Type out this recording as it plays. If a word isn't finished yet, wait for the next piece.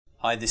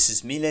Hi, this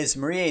is Miles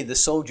Marie, the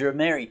Soldier of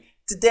Mary.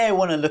 Today I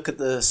want to look at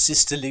the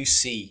Sister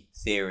Lucy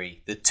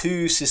theory, the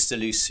two Sister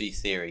Lucy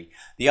theory.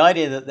 The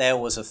idea that there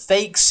was a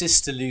fake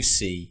Sister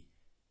Lucy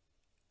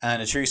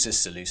and a true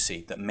Sister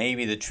Lucy, that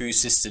maybe the true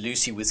Sister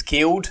Lucy was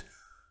killed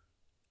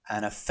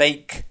and a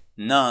fake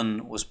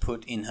nun was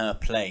put in her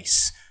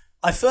place.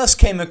 I first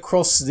came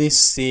across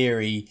this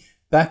theory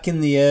back in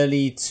the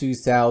early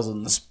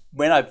 2000s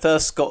when I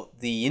first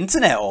got the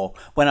internet, or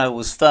when I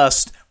was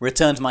first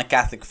returned to my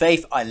Catholic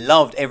faith. I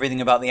loved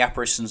everything about the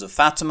apparitions of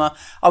Fatima.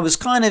 I was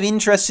kind of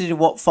interested in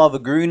what Father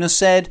Gruner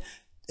said.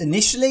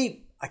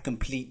 Initially, I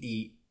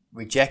completely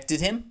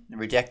rejected him,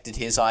 rejected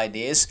his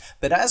ideas.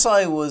 But as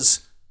I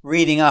was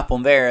reading up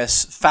on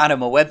various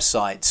Fatima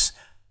websites,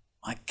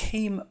 I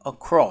came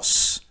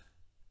across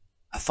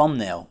a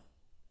thumbnail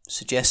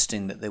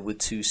suggesting that there were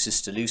two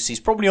Sister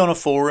Lucys, probably on a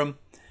forum.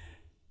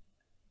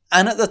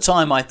 And at the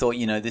time I thought,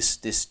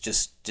 this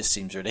just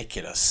seems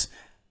ridiculous.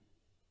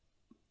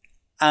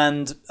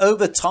 And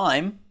over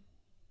time,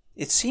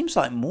 it seems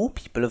like more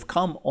people have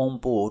come on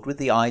board with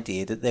the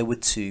idea that there were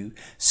two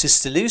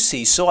Sister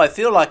Lucys. So I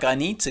feel like I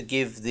need to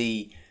give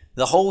the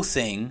whole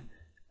thing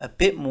a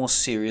bit more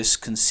serious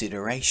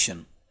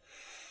consideration.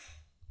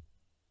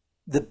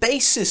 The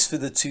basis for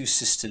the two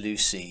Sister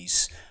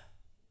Lucys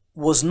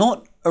was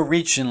not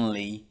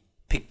originally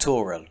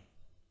pictorial.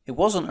 It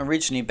wasn't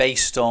originally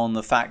based on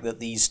the fact that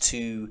these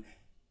two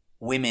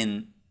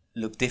women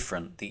look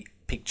different. The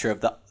picture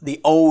of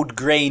the old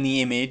grainy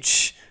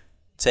image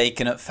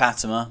taken at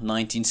Fatima,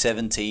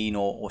 1917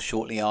 or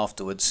shortly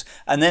afterwards.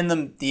 And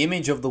then the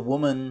image of the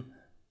woman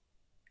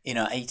in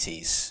her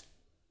 80s,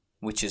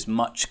 which is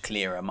much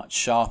clearer, much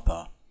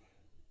sharper.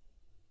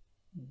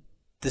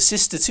 The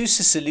two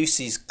Sister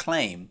Lucys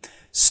claim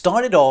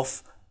started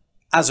off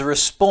as a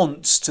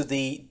response to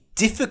the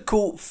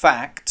difficult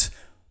fact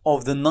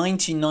of the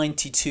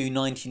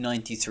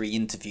 1992-1993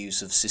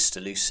 interviews of Sister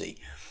Lucy.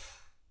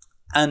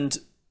 And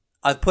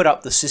I've put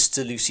up the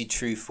Sister Lucy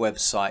Truth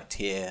website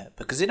here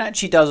because it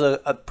actually does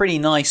a pretty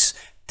nice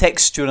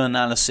textual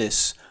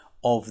analysis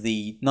of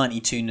the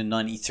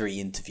 92-93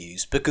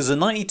 interviews. Because the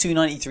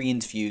 92-93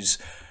 interviews,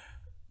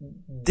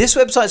 this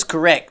website's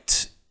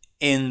correct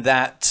in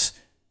that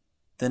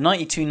the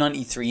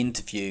 92-93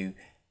 interview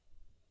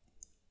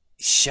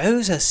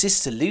shows a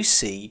Sister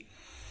Lucy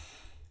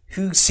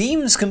who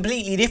seems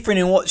completely different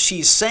in what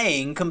she's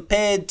saying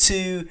compared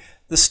to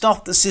the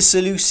stuff that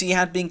Sister Lucy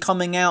had been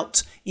coming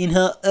out in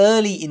her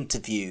early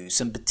interviews.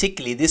 And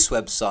particularly this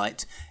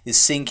website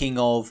is thinking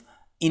of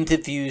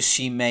interviews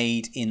she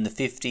made in the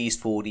 50s,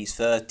 40s,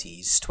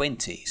 30s,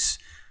 20s.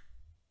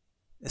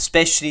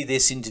 Especially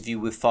this interview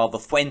with Father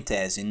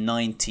Fuentes in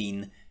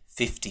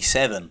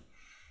 1957.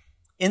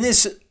 In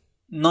this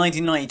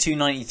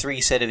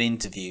 1992-93 set of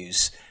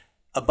interviews,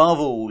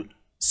 above all,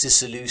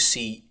 Sister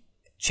Lucy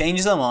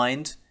changes her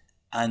mind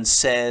and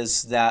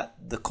says that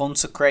the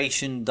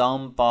consecration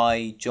done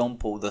by John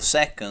Paul II,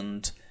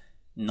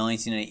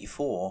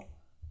 1984,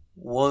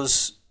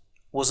 was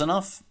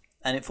enough,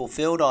 and it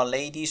fulfilled Our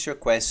Lady's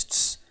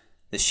requests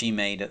that she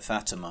made at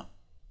Fatima.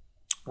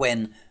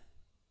 When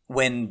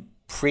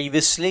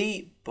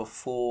previously,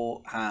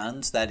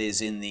 beforehand, that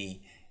is in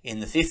the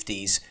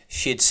 50s,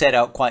 she had set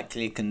out quite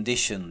clear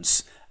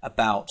conditions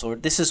about, or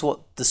this is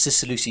what the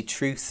Sister Lucy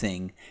Truth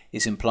thing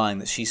is implying,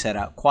 that she set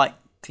out quite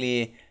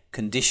clear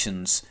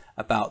conditions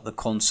about the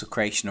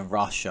consecration of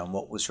Russia and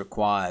what was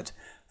required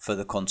for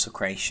the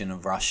consecration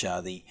of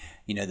Russia, the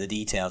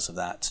details of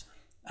that.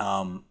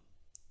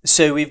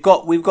 So we've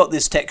got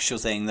this textual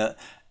thing that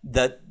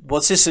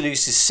what Sister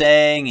Lucy is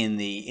saying in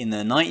the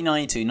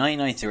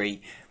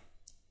 1992-1993,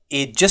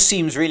 it just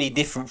seems really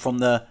different from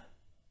the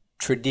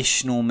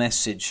traditional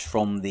message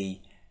from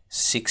the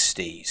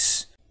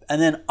 60s.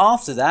 And then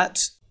after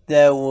that,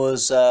 there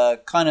was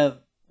kind of,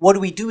 what do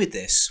we do with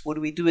this? What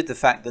do we do with the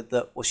fact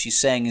that what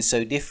she's saying is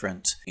so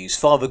different?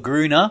 Father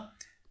Gruner,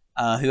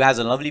 who has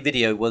a lovely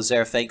video, Was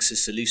There a Fake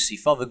Sister Lucy?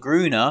 Father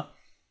Gruner,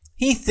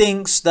 he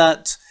thinks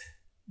that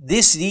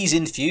these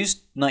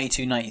interviews,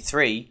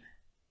 92-93,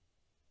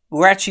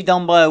 were actually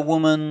done by a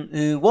woman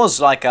who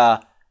was like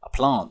a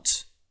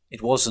plant.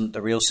 It wasn't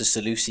the real Sister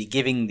Lucy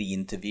giving the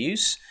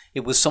interviews.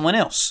 It was someone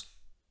else.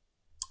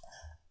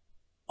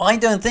 I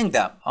don't think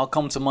that. I'll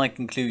come to my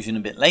conclusion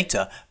a bit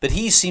later. But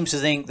he seems to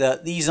think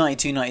that these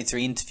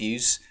 92-93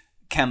 interviews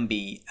can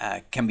be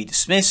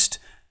dismissed.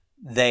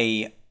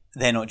 They're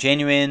not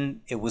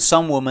genuine. It was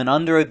some woman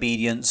under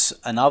obedience,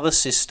 another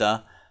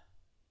sister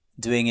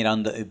doing it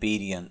under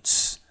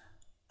obedience.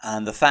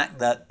 And the fact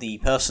that the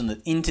person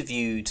that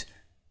interviewed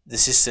the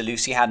Sister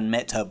Lucy hadn't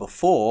met her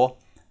before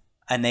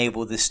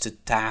enabled this to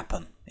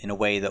happen in a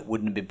way that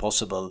wouldn't have been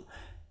possible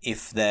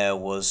if there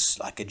was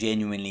like a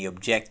genuinely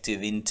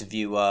objective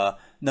interviewer,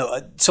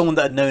 someone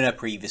that had known her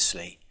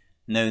previously,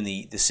 known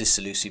the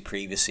Sister Lucy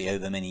previously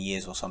over many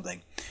years or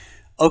something.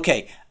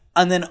 Okay,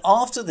 and then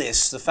after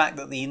this, the fact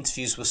that the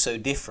interviews were so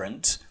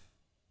different,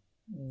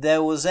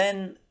 there was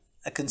then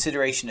a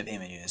consideration of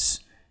images.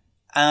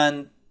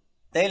 And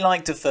they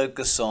like to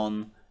focus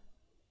on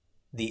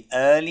the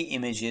early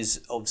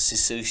images of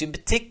Sister Lucy,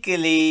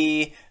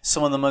 particularly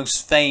some of the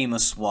most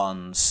famous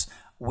ones,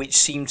 which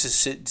seem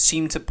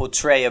to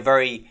portray a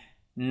very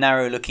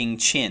narrow-looking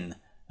chin.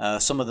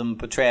 Some of them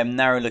portray a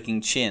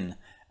narrow-looking chin.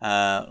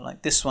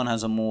 Like this one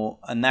has a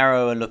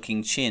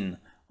narrower-looking chin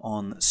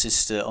on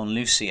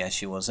Lucy as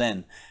she was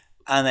then,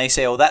 and they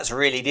say, oh, that's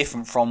really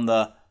different from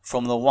the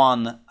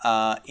one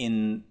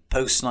in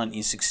post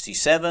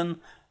 1967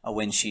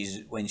 when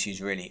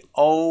she's really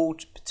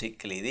old,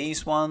 particularly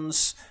these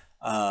ones.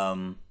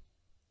 You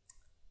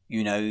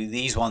know,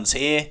 these ones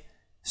here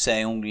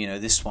saying, oh, you know,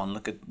 this one,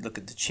 look at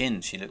the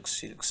chin, she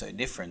looks so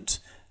different.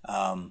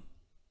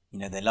 You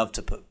know, they love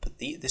to put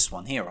this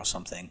one here or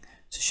something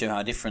to show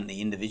how different the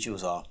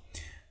individuals are.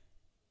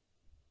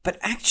 But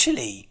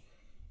actually,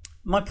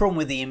 my problem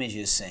with the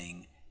images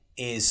thing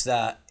is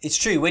that it's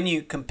true, when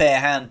you compare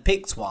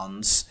hand-picked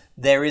ones,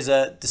 there is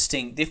a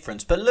distinct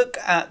difference. But look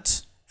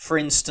at, for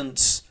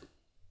instance,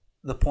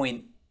 the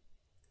point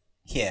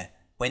here.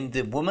 When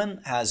the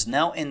woman has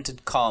now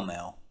entered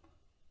Carmel,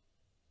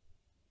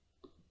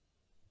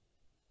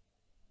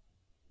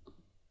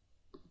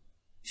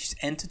 she's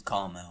entered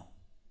Carmel.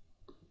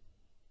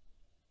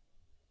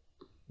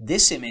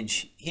 This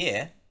image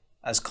here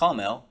as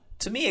Carmel,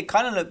 to me it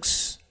kind of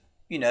looks,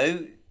 you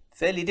know,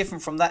 fairly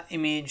different from that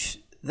image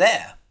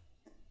there.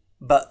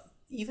 But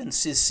even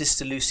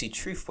Sister Lucy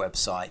Truth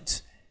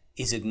website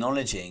is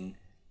acknowledging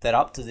that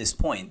up to this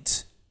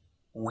point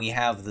we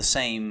have the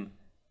same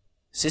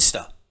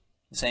sister.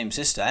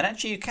 And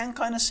actually you can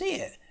kind of see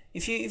it.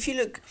 If you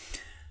look,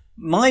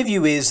 my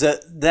view is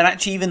that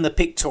actually even the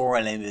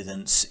pictorial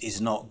evidence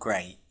is not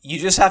great. You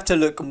just have to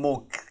look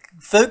more,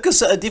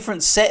 focus at a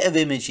different set of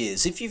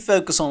images. If you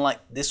focus on like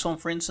this one,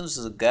 for instance,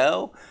 as a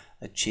girl,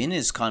 her chin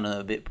is kind of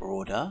a bit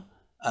broader.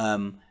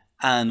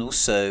 And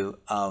also,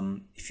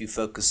 if you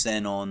focus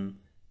then on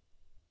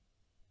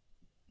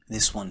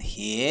this one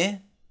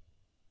here,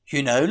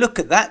 you know, look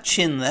at that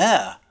chin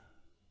there.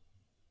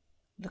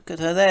 Look at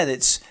her there.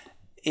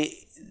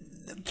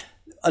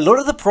 A lot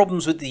of the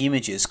problems with the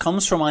images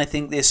comes from, I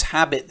think, this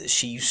habit that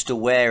she used to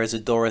wear as a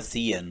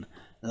Dorothean.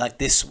 Like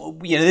this,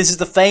 you know, this is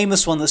the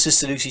famous one that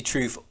Sister Lucy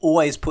Truth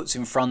always puts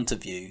in front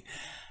of you.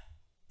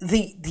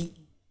 The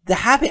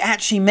habit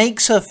actually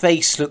makes her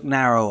face look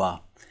narrower.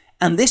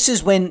 And this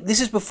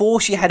is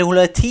before she had all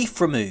her teeth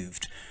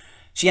removed.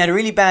 She had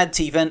really bad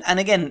teeth. And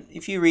again,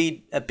 if you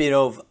read a bit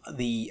of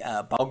the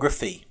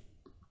biography,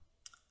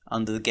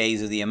 Under the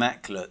Gaze of the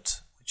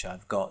Immaculate, which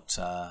I've got,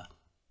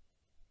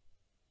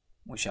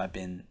 which I've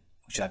been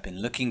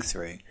looking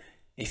through.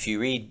 If you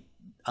read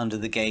Under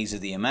the Gaze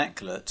of the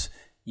Immaculate,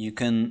 you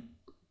can,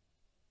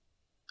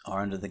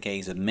 or Under the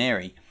Gaze of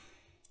Mary,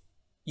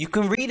 you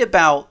can read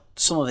about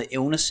some of the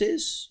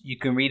illnesses. You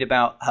can read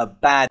about her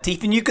bad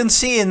teeth, and you can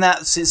see in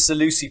that Sister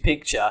Lucy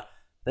picture,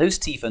 those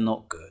teeth are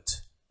not good.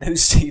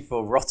 Those teeth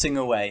are rotting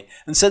away,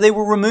 and so they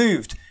were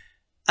removed.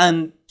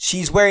 And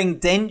she's wearing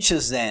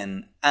dentures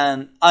then,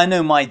 and I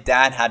know my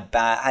dad had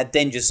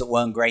dentures that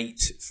weren't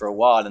great for a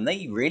while, and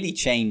they really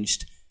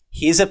changed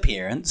his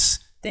appearance.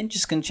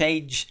 Dentures can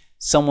change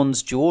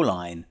someone's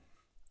jawline,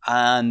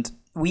 and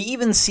we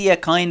even see a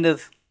kind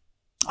of,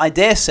 I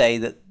dare say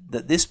that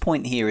this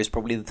point here is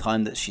probably the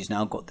time that she's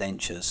now got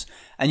dentures,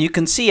 and you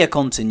can see a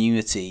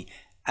continuity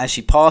as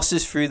she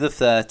passes through the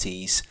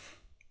 30s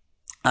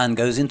and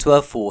goes into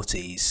her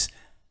 40s.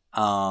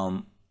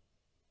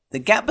 The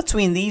gap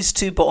between these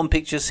two bottom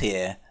pictures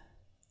here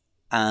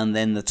and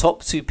then the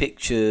top two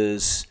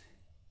pictures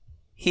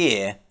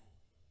here,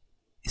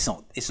 it's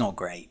not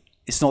great.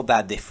 It's not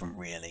that different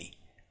really.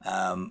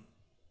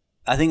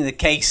 I think the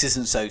case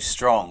isn't so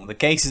strong. The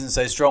case isn't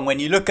so strong when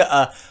you look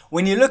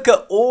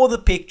at all the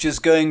pictures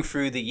going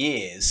through the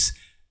years.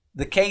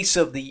 The case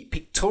of the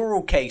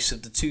pictorial case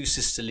of the two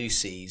Sister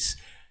Lucys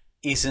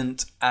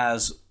isn't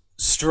as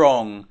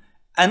strong,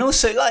 and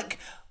also like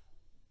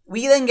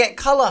we then get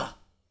colour.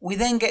 We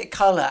then get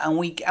colour, and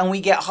we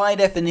get high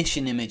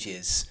definition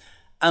images,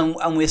 and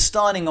we're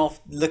starting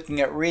off looking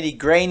at really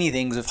grainy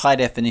things with high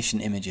definition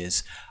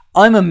images.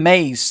 I'm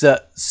amazed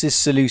that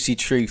Sister Lucy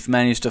Truth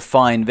managed to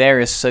find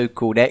various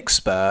so-called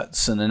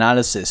experts and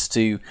analysts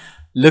to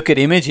look at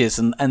images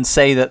and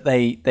say that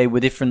they were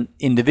different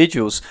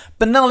individuals.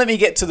 But now let me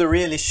get to the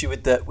real issue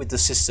with the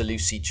Sister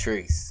Lucy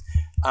Truth,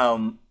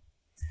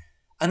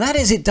 and that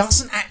is it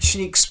doesn't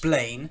actually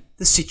explain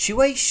the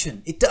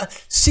situation.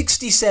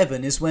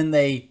 67 is when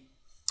they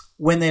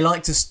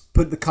like to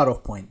put the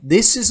cutoff point.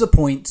 This is the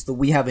point that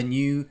we have a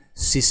new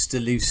Sister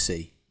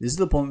Lucy. This is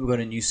the point we've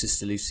got a new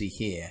Sister Lucy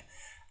here.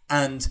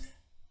 And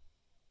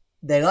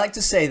they like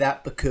to say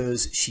that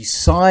because she's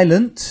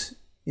silent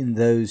in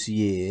those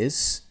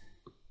years.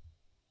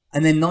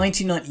 And then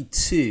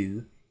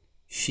 1992,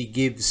 she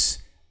gives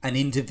an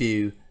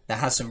interview that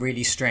has some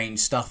really strange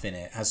stuff in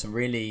it, has some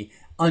really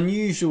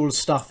unusual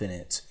stuff in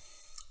it.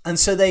 And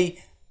so they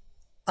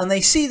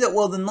see that,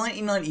 well, the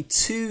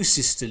 1992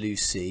 Sister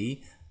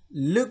Lucy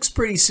looks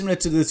pretty similar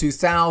to the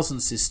 2000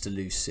 Sister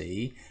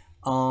Lucy,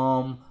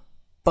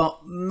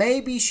 but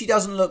maybe she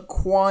doesn't look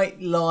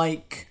quite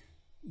like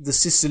the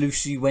Sister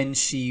Lucy when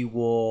she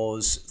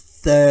was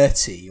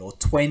 30 or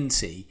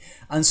 20,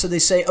 and so they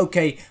say,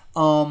 okay,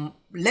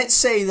 let's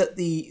say that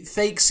the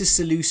fake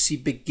Sister Lucy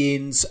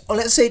begins, or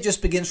let's say it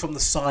just begins from the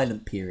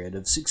silent period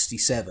of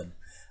 67,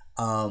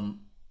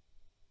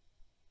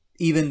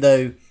 even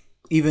though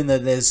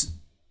there's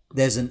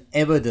an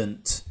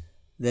evident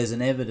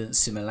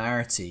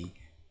similarity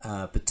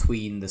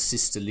between the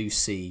Sister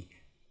Lucy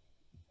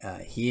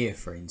here,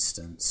 for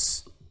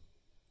instance,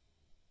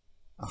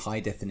 a high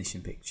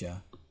definition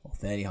picture or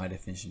fairly high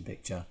definition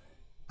picture,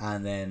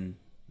 and then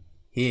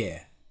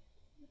here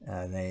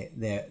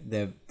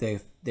they're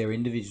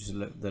individuals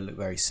that look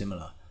very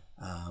similar,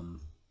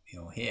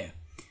 here,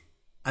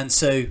 and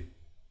so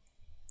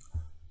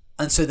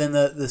then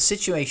the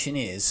situation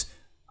is,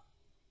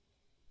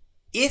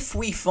 if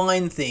we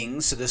find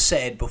things that are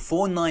said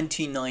before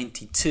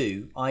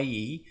 1992,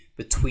 i.e.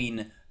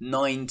 between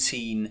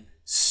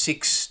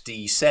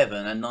 1967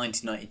 and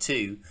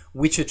 1992,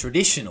 which are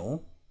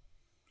traditional,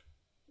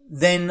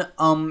 then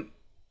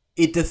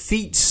it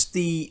defeats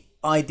the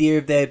idea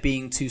of there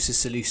being two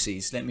Sister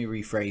Lucys. Let me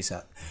rephrase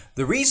that.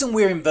 The reason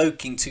we're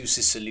invoking two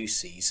Sister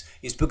Lucys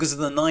is because of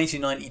the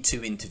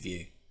 1992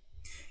 interview.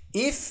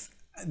 If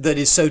that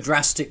is so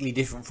drastically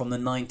different from the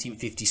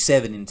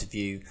 1957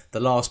 interview, the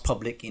last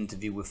public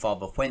interview with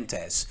Father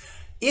Fuentes.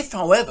 If,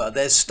 however,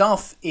 there's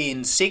stuff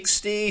in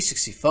 60,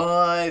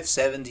 65,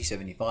 70,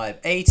 75,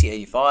 80,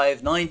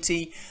 85,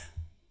 90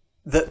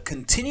 that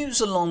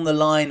continues along the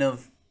line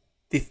of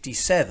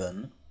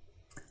 57,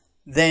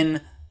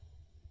 then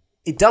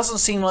it doesn't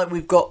seem like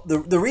we've got...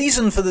 The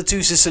reason for the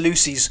two Sister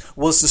Lucys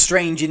was the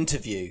strange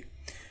interview.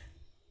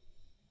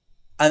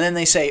 And then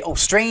they say, oh,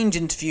 strange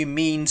interview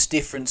means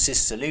different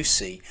Sister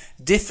Lucy.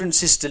 Different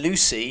Sister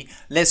Lucy,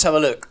 let's have a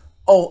look.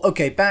 Oh,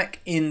 okay, back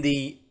in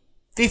the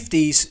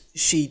 50s,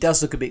 she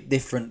does look a bit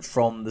different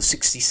from the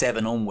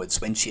 67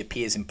 onwards when she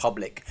appears in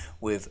public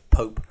with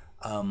Pope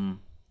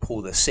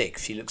Paul VI.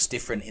 She looks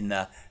different in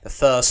the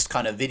first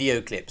kind of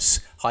video clips,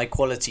 high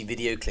quality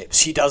video clips.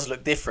 She does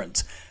look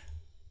different.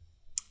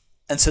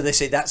 And so they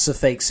say that's a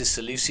fake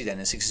Sister Lucy then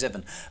in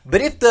 67.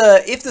 But if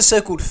the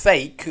so-called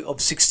fake of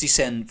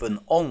 67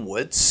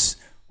 onwards,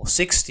 or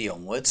 60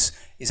 onwards,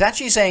 is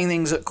actually saying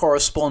things that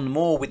correspond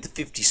more with the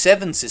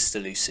 57 Sister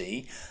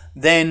Lucy,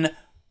 then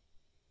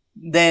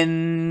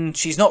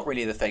she's not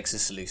really the fake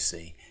Sister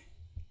Lucy.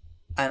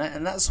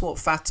 And that's what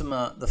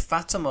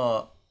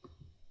the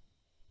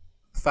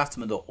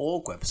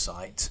Fatima.org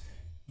website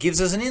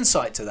gives us an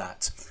insight to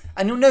that.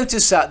 And you'll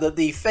notice that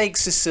the fake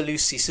Sister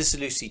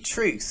Lucy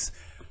Truth,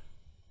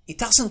 it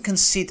doesn't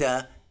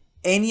consider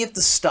any of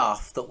the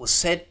stuff that was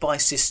said by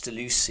Sister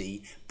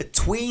Lucy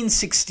between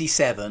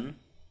 67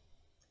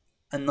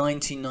 and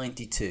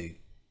 1992.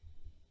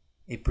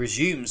 It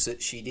presumes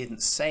that she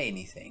didn't say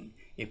anything.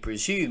 It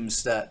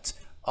presumes that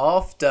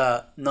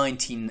after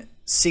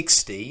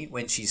 1960,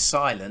 when she's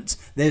silent,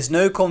 there's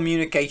no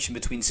communication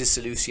between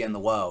Sister Lucy and the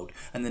world.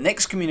 And the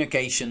next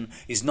communication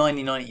is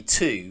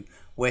 1992,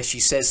 where she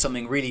says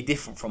something really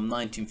different from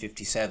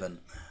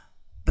 1957.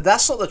 But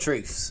that's not the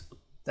truth.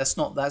 That's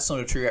not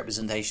a true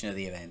representation of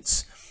the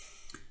events.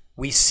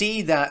 We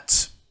see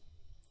that,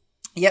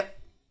 yep,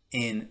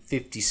 in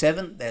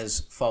 57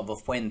 there's Father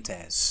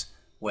Fuentes,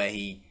 where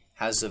he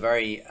has a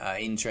very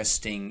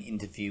interesting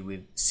interview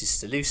with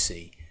Sister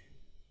Lucy.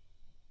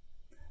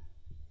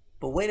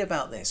 But wait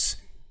about this.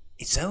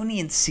 It's only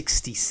in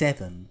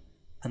 67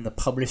 and the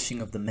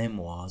publishing of the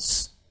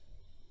memoirs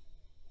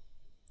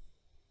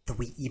that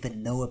we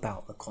even know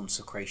about the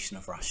consecration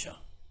of Russia.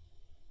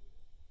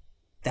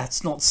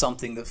 That's not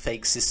something that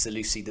fake Sister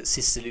Lucy, that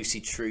Sister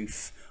Lucy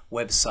Truth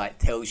website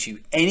tells you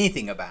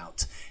anything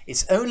about.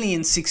 It's only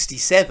in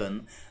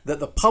 67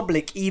 that the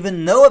public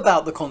even know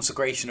about the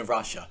consecration of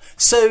Russia.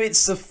 So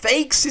it's the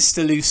fake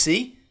Sister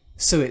Lucy,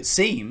 so it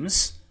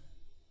seems,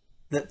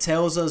 that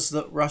tells us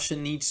that Russia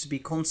needs to be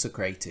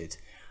consecrated.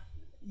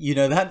 You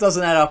know, that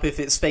doesn't add up if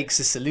it's fake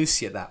Sister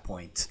Lucy at that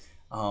point.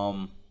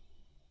 And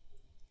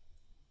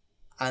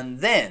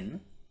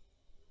then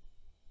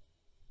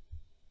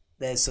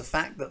there's the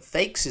fact that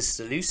fake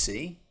Sister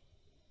Lucy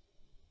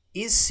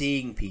is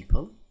seeing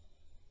people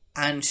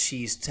and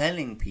she's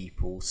telling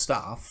people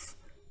stuff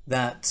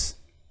that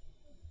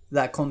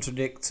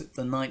contradict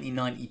the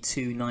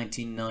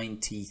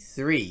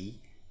 1992-1993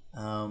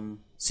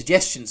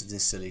 suggestions of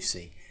Sister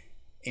Lucy.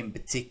 In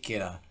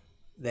particular,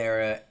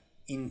 there are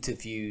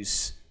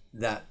interviews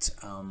that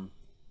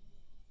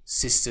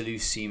Sister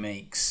Lucy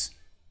makes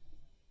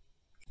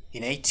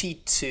in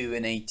 82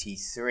 and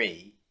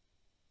 83.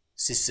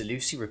 Sister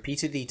Lucy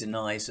repeatedly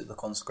denies that the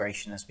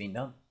consecration has been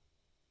done.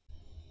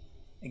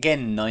 Again,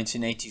 in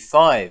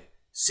 1985,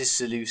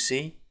 Sister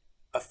Lucy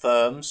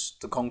affirms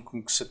the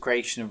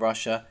consecration of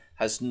Russia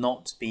has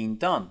not been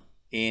done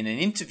in an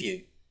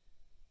interview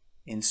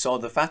in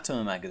Lucys of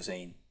Fatima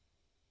magazine.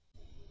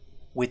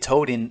 We're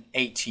told in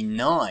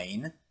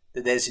 89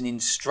 that there's an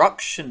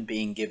instruction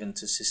being given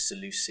to Sister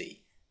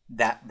Lucy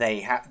that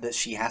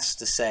she has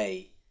to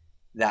say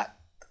that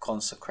the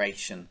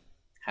consecration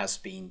has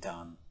been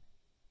done.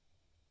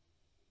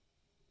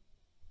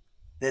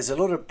 there's a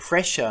lot of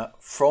pressure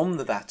from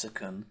the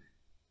Vatican,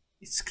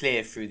 it's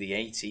clear through the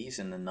 80s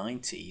and the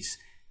 90s,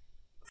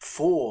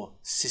 for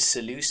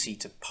Sister Lucy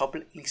to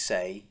publicly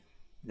say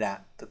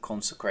that the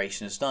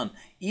consecration is done.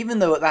 Even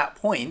though at that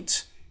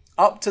point,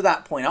 up to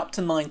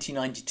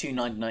 1992,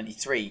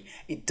 1993,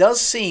 it does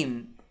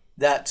seem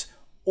that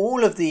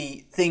all of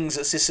the things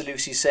that Sister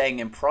Lucy is saying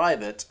in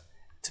private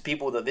to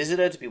people that visit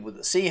her, to people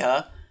that see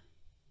her,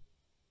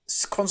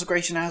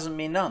 consecration hasn't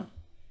been done.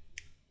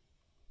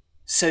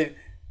 So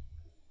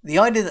the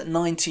idea that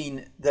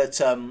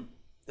it's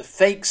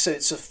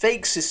a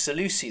fake Sister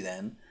Lucy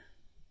then,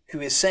 who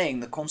is saying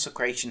the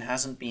consecration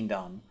hasn't been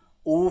done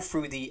all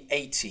through the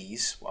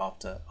 80s,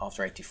 after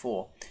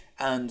 84,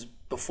 and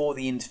before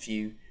the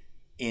interview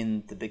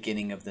in the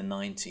beginning of the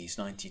 90s,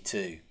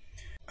 92.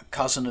 A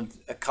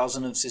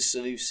cousin of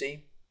Sister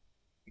Lucy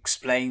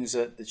explains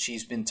that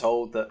she's been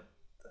told that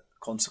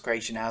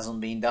consecration hasn't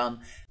been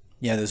done.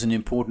 Yeah, there's an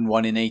important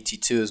one in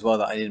 82 as well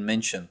that I didn't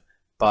mention,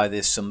 by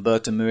this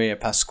Umberto Maria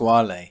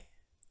Pasquale,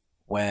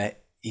 where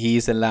he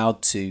is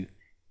allowed to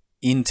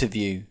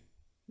interview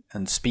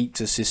and speak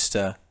to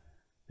Sister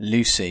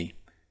Lucy,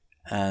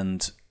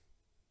 and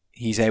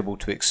he's able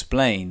to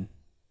explain,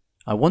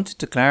 I wanted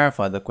to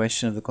clarify the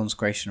question of the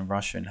consecration of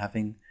Russia and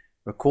having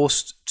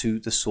recourse to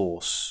the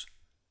source.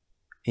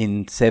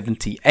 In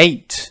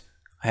 78,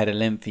 I had a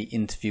lengthy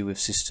interview with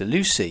Sister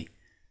Lucy.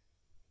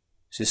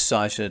 Sister,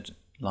 I should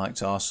like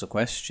to ask the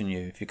question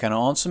you. If you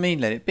cannot answer me,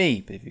 let it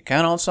be. But if you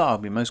can answer, I'll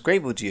be most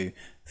grateful to you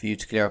for you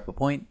to clear up a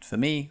point for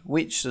me,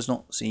 which does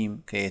not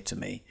seem clear to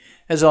me.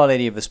 Has Our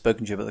Lady ever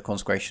spoken to you about the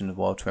consecration of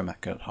the world to her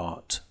Immaculate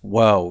Heart?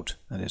 World.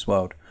 That is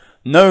world.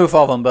 No,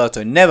 Father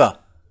Umberto, never.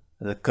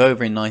 At the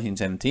Clover in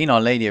 1917,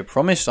 Our Lady had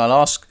promised, I'll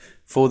ask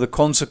for the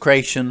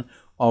consecration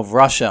of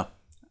Russia.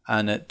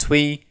 And at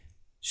Twee,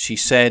 she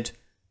said,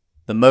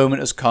 the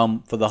moment has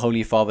come for the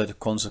Holy Father to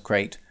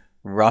consecrate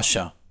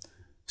Russia.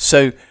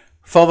 So,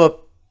 Father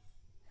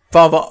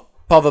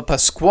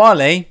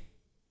Pasquale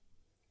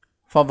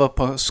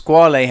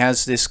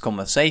has this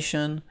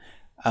conversation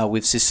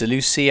with Sister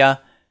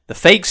Lucia, the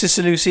fake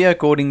Sister Lucia,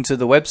 according to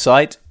the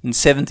website, in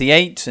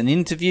 78, an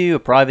interview, a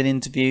private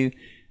interview,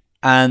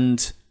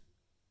 and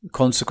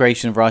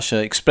consecration of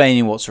Russia,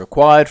 explaining what's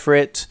required for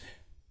it.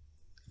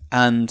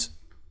 And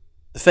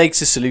the fake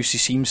Sister Lucy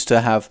seems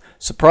to have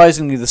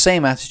surprisingly the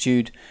same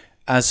attitude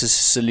as the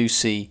Sister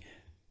Lucy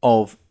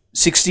of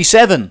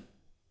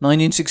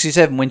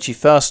 1967, when she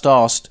first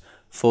asked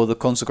for the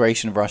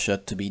consecration of Russia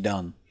to be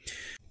done.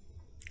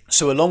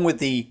 So along with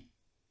the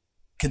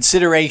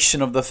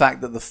consideration of the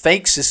fact that the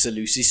fake Sister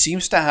Lucy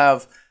seems to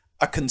have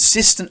a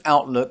consistent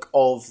outlook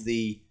of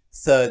the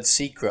third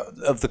secret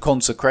of the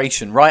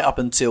consecration right up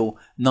until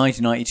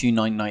 1992,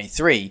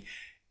 1993,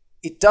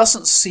 it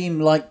doesn't seem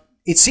like,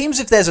 it seems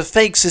if there's a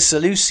fake Sister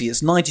Lucy,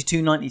 it's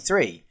 92,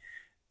 93.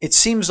 It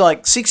seems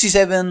like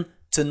 67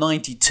 to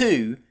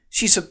 92,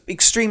 she's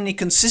extremely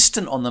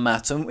consistent on the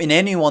matter. In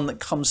anyone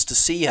that comes to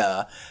see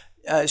her,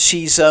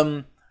 she's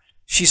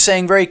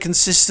saying very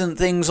consistent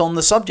things on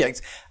the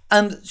subject.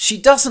 And she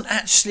doesn't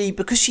actually,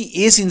 because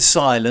she is in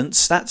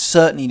silence, that's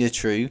certainly the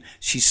true.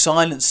 She's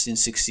silenced in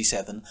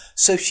 67,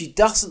 so she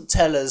doesn't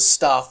tell us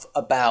stuff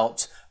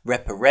about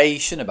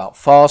reparation, about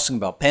fasting,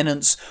 about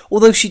penance,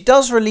 although she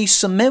does release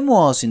some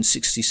memoirs in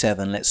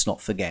 67, let's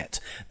not forget.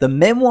 The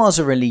memoirs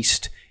are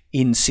released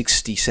in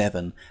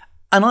 67.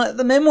 And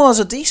the memoirs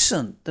are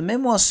decent. The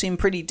memoirs seem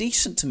pretty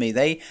decent to me.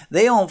 They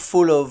aren't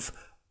full of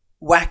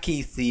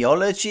wacky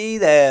theology.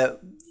 They're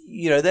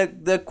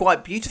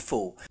quite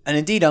beautiful. And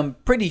indeed, I'm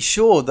pretty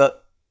sure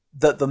that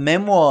the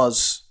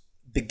memoirs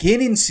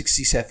begin in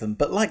 67,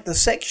 but like the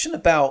section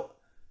about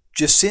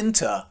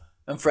Jacinta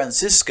and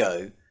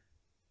Francisco,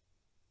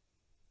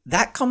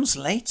 that comes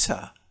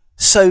later.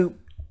 So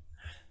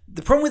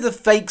the problem with the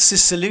fake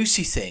Sister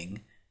Lucy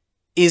thing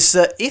is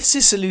that if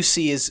Sister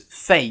Lucy is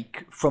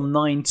fake from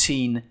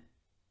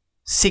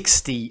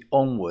 1960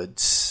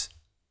 onwards,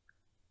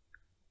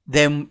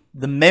 then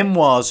the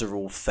memoirs are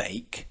all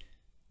fake.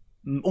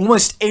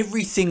 Almost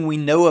everything we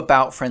know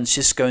about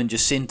Francisco and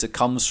Jacinta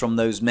comes from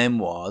those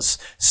memoirs.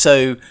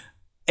 So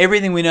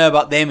everything we know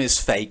about them is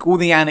fake. All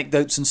the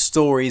anecdotes and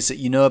stories that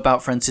you know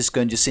about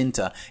Francisco and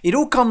Jacinta, it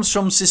all comes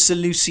from Sister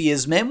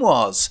Lucia's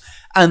memoirs.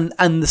 And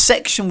the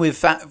section with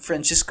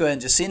Francisco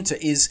and Jacinta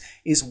is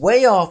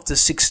way after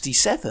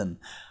 67.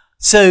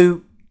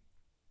 So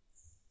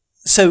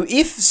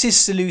if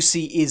Sister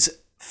Lucy is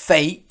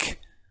fake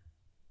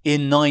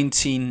in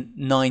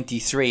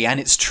 1993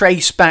 and it's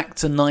traced back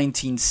to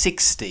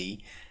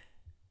 1960,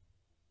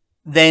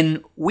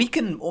 then we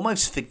can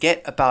almost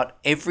forget about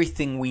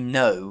everything we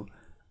know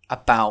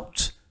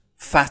about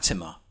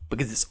Fatima,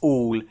 because it's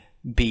all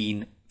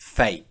been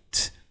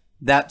faked.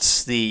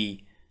 That's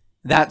the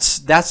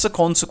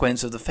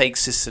consequence of the fake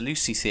Sister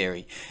Lucy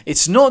theory.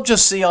 It's not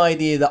just the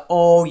idea that,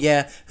 oh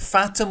yeah,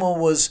 Fatima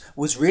was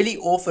really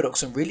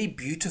orthodox and really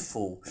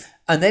beautiful,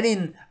 and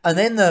then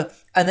the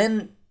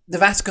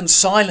Vatican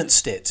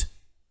silenced it.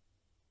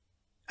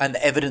 And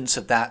the evidence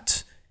of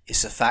that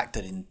is the fact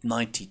that in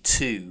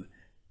 92,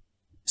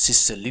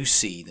 Sister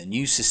Lucy, the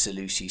new Sister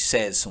Lucy,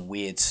 says some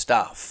weird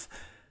stuff.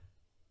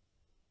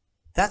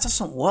 That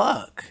doesn't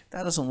work.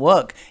 That doesn't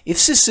work. If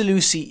Sister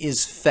Lucy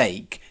is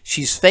fake,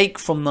 she's fake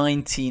from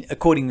 19,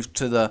 according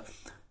to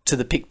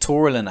the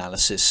pictorial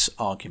analysis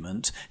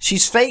argument,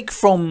 she's fake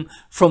from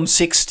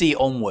 60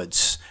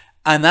 onwards,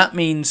 and that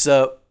means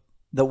that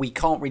we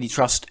can't really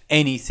trust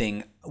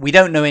anything. We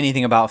don't know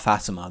anything about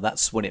Fatima.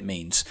 That's what it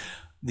means.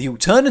 The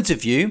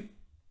alternative view,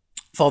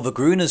 Father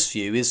Gruner's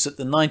view, is that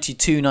the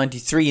 92,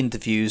 93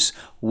 interviews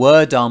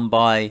were done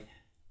by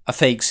a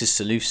fake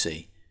Sister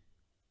Lucy.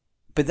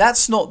 But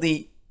that's not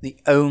the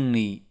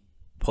only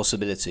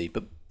possibility.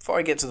 But before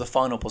I get to the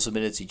final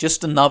possibility,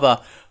 just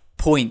another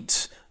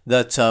point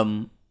that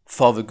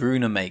Father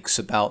Gruner makes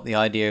about the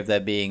idea of there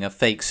being a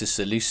fake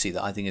Sister Lucy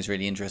that I think is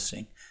really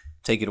interesting.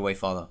 Take it away,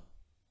 Father.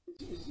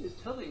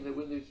 It's telling that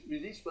when they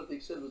released what they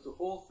said was the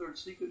whole third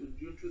secret in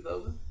June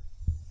 2000,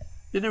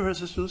 they never had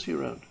Sister Lucy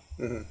around.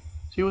 Mm-hmm.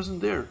 She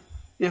wasn't there.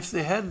 If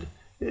they had,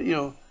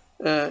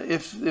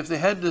 if they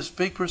had this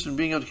fake person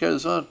being able to carry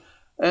this on,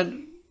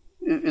 and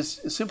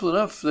it's simple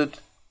enough that,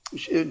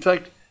 in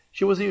fact,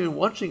 she wasn't even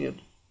watching it.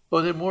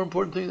 But the more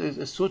important thing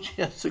is, so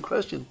she asked the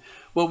question.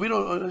 Well, we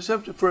don't,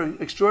 except for an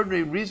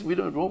extraordinary reason, we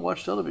won't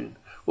watch television.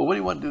 Well, what do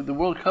you want? The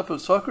World Cup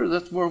of soccer?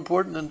 That's more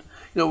important than,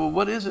 well,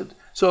 what is it?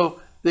 So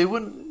they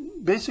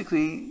wouldn't,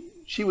 basically,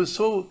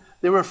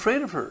 they were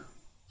afraid of her.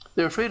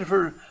 They were afraid of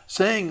her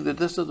saying that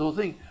that's not the whole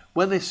thing.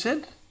 When they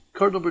sent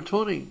Cardinal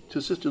Bertoni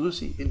to Sister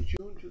Lucy in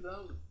June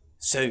 2000.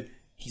 So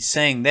he's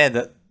saying there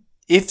that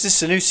if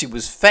Sister Lucy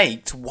was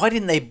faked, why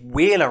didn't they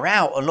wheel her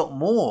out a lot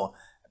more?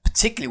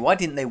 Particularly, why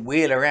didn't they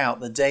wheel her out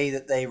the day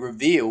that they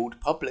revealed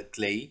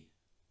publicly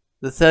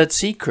the third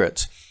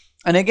secret?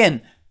 And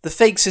again, the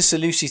fake Sister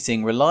Lucy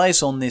thing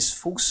relies on this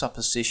false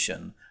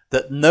supposition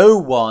that no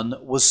one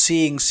was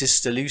seeing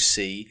Sister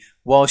Lucy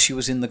while she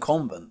was in the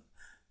convent.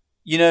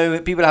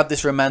 People have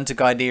this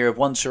romantic idea of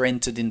once you're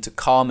entered into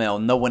Carmel,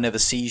 no one ever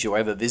sees you or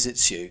ever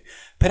visits you.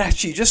 But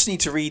actually, you just need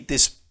to read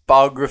this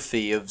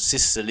biography of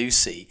Sister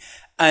Lucy,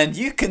 and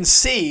you can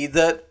see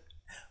that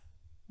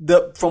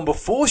from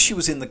before she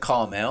was in the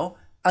Carmel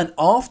and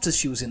after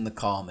she was in the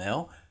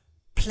Carmel,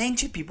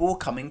 plenty of people were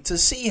coming to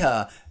see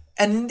her.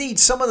 And indeed,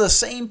 some of the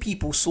same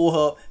people saw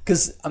her,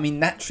 because,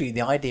 naturally,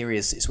 the idea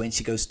is it's when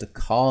she goes to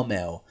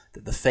Carmel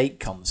that the fake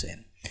comes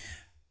in.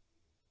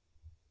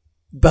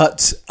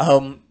 But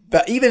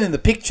even in the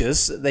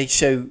pictures, they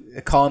show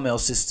a Carmel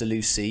Sister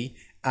Lucy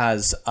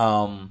as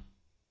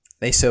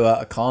they show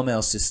a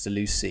Carmel Sister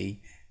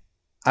Lucy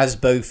as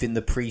both in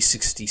the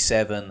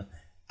pre-67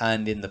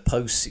 and in the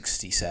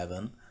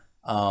post-67,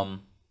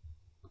 and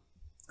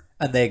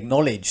they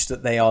acknowledge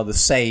that they are the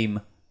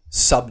same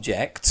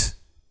subject.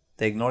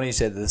 They acknowledge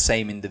they're the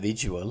same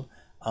individual.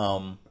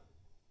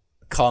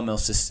 Carmel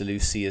Sister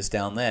Lucy is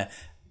down there,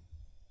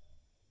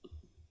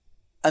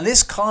 and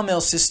this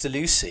Carmel Sister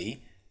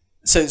Lucy.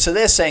 So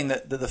they're saying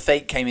that the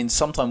fake came in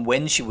sometime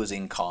when she was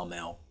in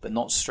Carmel, but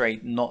not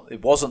straight.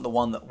 It wasn't the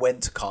one that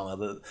went to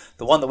Carmel.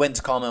 The one that went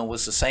to Carmel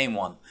was the same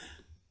one.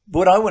 But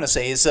what I want to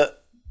say is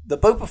that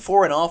both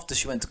before and after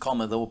she went to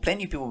Carmel, there were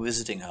plenty of people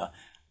visiting her,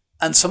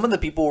 and some of the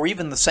people were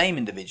even the same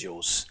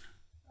individuals.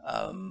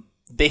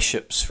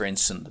 Bishops, for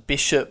instance, the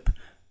bishop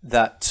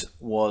that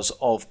was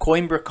of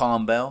Coimbra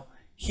Carmel,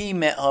 he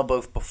met her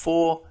both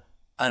before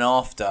and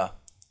after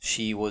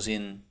she was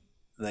in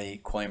the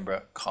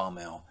Coimbra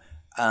Carmel.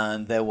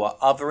 And there were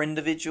other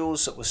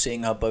individuals that were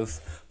seeing her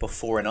both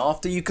before and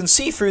after. You can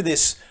see through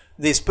this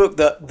book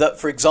that,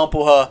 for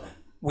example,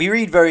 we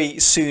read very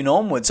soon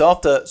onwards,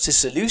 after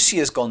Sister Lucy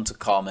has gone to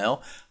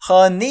Carmel,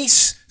 her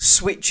niece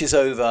switches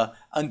over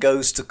and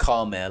goes to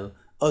Carmel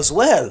as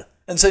well.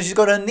 And so she's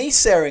got her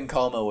niece there in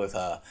Carmel with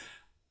her.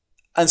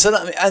 And so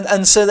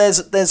so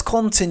there's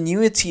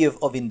continuity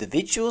of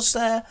individuals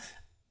there.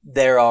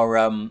 There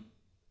are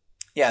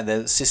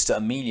there's Sister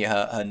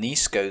Amelia, her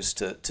niece goes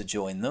to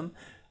join them.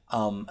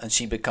 And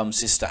she becomes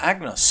Sister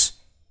Agnes.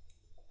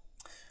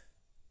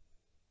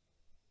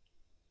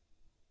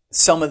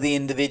 Some of the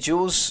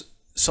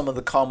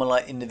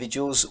Carmelite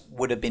individuals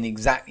would have been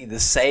exactly the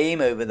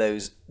same over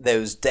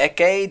those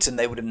decades, and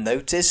they would have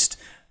noticed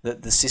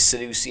that the Sister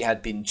Lucy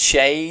had been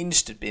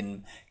changed, had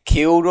been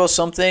killed or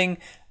something.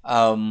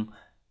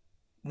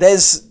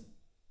 There's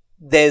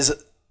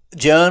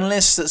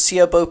journalists that see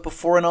her both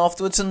before and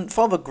afterwards, and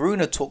Father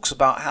Gruner talks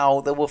about how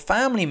there were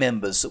family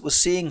members that were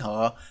seeing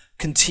her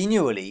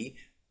continually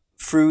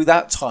through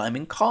that time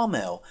in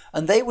Carmel,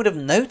 and they would have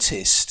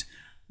noticed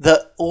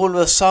that all of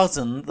a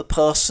sudden the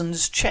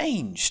person's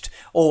changed.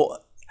 Or,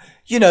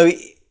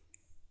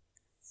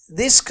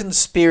 this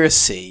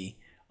conspiracy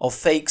of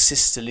fake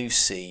Sister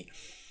Lucy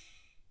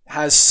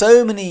has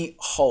so many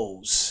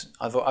holes.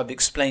 I've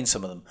explained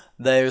some of them.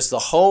 There's the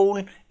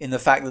hole in the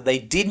fact that they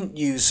didn't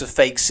use the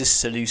fake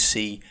Sister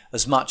Lucy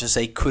as much as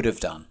they could have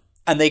done,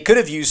 and they could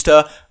have used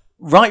her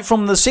right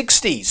from the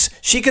 60s.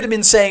 She could have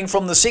been saying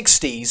from the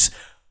 60s,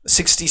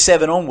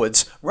 67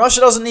 onwards,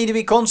 Russia doesn't need to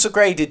be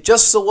consecrated,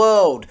 just the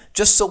world,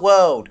 just the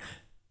world.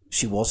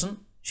 She wasn't.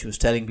 She was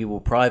telling people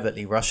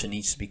privately Russia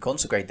needs to be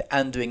consecrated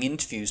and doing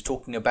interviews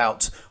talking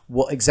about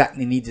what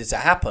exactly needed to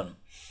happen.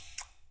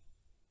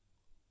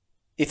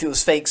 If it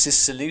was fake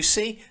Sister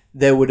Lucy,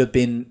 there would have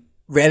been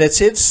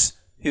relatives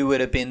who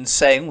would have been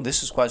saying, oh,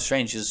 this is quite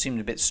strange. She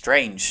seemed a bit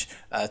strange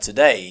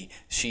today.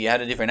 She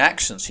had a different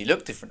accent. She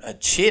looked different. Her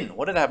chin.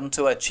 What had happened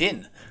to her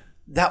chin?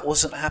 That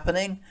wasn't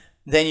happening.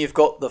 Then you've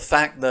got the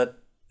fact that,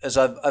 as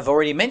I've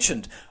already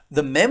mentioned,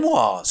 the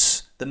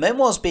memoirs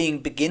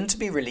begin to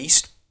be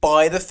released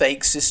by the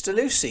fake Sister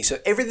Lucy. So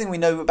everything we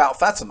know about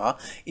Fatima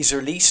is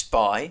released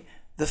by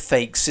the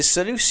fake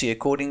Sister Lucy,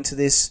 according to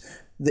this.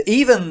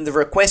 Even the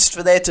request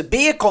for there to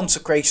be a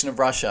consecration of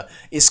Russia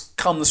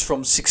comes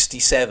from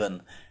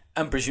 67,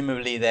 and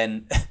presumably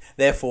then,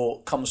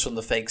 therefore, comes from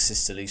the fake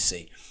Sister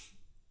Lucy.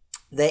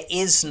 There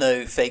is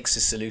no fake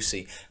Sister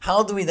Lucy.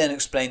 How do we then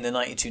explain the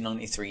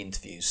 92-93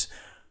 interviews?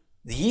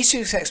 The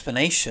easiest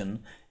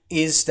explanation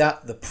is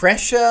that the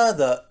pressure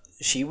that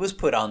she was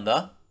put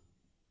under,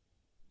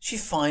 she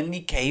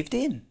finally caved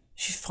in.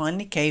 She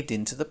finally caved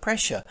into the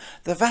pressure.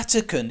 The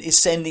Vatican is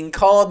sending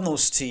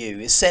cardinals to you,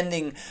 is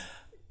sending,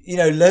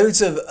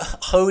 loads of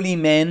holy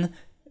men,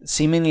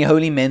 seemingly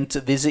holy men,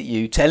 to visit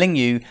you, telling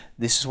you,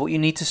 this is what you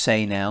need to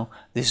say now,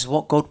 this is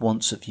what God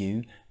wants of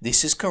you,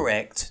 this is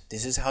correct,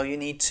 this is how you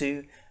need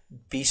to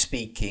be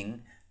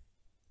speaking.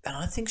 And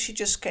I think she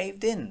just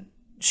caved in.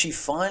 She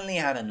finally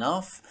had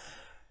enough.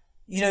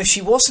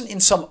 She wasn't in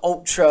some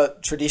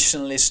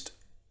ultra-traditionalist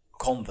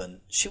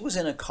convent. She was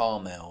in a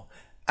Carmel.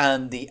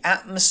 And the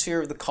atmosphere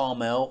of the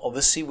Carmel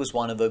obviously was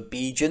one of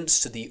obedience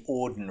to the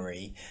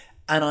ordinary.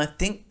 And I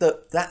think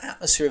that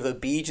atmosphere of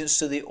obedience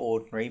to the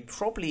ordinary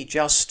probably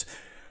just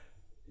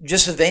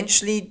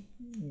eventually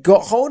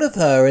got hold of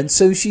her. And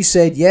so she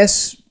said,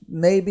 yes,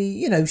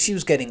 maybe, she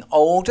was getting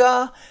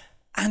older.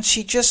 And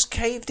she just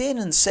caved in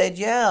and said,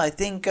 yeah, I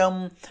think,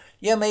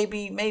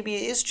 maybe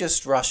it is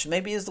just Russia.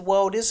 Maybe the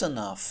world is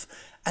enough.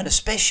 And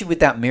especially with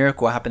that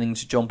miracle happening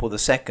to John Paul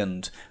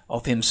II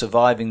of him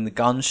surviving the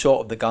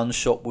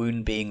gunshot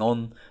wound being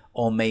on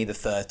May the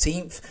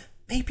 13th,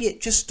 maybe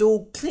it just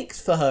all clicked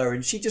for her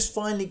and she just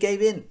finally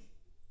gave in.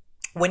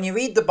 When you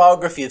read the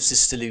biography of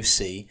Sister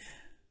Lucy,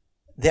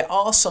 there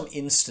are some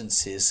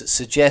instances that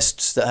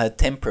suggests that her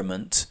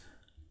temperament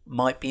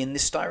might be in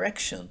this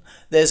direction.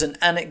 There's an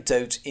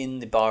anecdote in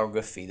the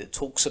biography that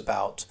talks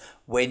about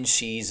when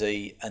she's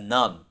a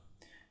nun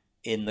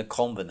in the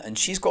convent, and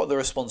she's got the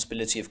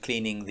responsibility of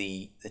cleaning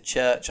the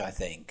church, I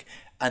think,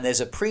 and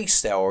there's a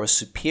priest there or a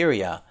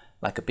superior,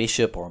 like a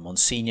bishop or a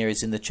monsignor,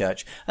 is in the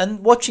church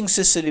and watching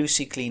Sister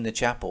Lucy clean the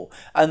chapel.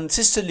 And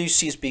Sister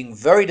Lucy is being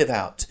very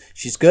devout.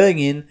 She's going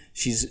in,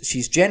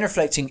 she's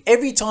genuflecting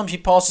every time she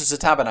passes the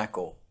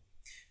tabernacle.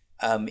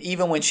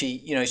 Even when she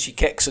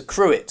kicks a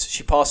cruet,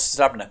 she passes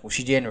the tabernacle,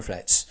 she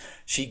genuflects.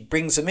 She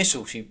brings a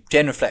missal, she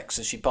genuflects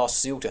as she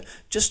passes the altar,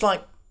 just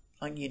like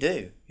you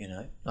do,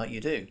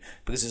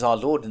 because it's our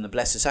Lord in the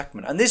Blessed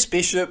Sacrament. And this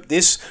bishop,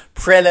 this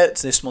prelate,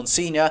 this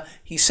monsignor,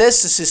 he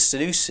says to Sister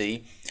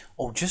Lucy,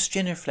 oh, just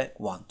genuflect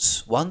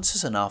once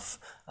is enough,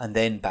 and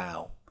then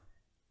bow.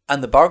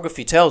 And the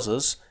biography tells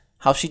us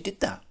how she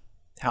did that,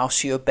 how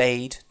she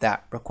obeyed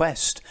that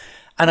request.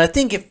 And I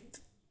think if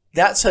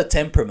that's her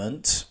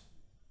temperament,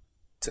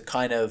 to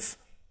kind of,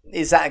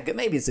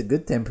 maybe it's a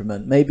good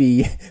temperament,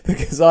 maybe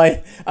because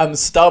I am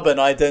stubborn,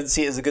 I don't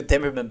see it as a good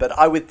temperament, but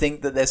I would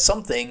think that there's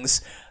some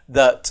things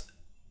that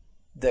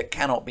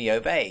cannot be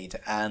obeyed,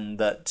 and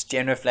that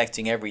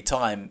genuflecting every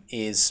time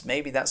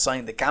that's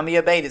something that can be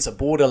obeyed. It's a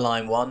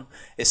borderline one.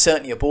 It's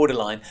certainly a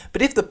borderline.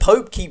 But if the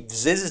Pope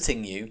keeps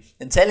visiting you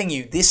and telling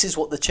you this is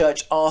what the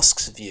church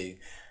asks of you,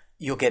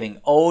 you're getting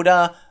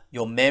older,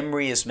 your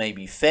memory is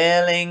maybe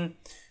failing,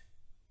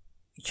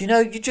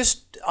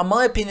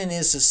 my opinion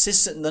is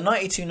the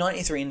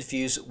 92-93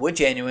 interviews were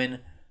genuine.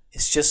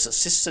 It's just that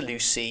Sister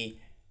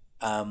Lucy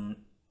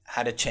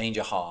had a change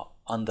of heart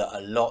under a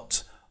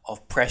lot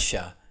of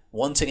pressure,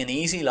 wanting an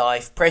easy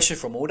life, pressure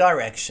from all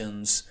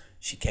directions.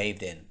 She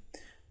caved in.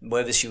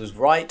 Whether she was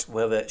right,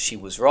 whether she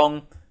was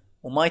wrong,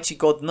 Almighty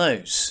God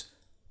knows.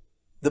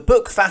 The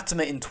book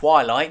Fatima in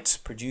Twilight,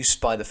 produced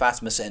by the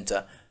Fatima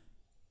Center,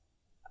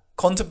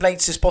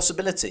 contemplates this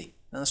possibility.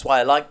 And that's why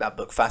I like that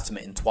book,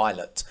 Fatima in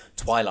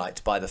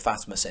Twilight by the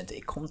Fatima Center.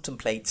 It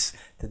contemplates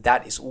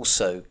that is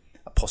also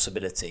a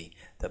possibility,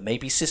 that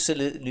maybe Sister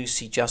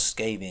Lucy just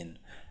gave in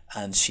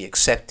and she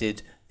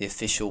accepted the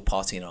official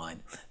party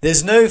line.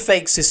 There's no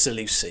fake Sister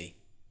Lucy.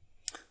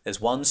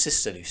 There's one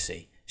Sister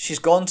Lucy. She's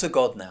gone to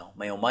God now.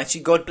 May Almighty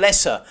God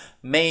bless her.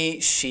 May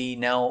she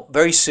now,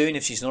 very soon,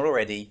 if she's not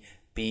already,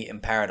 be in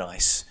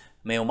paradise.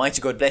 May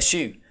Almighty God bless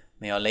you.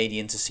 May Our Lady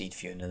intercede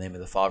for you. In the name of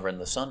the Father,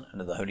 and the Son,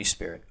 and of the Holy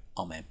Spirit.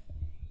 Amen.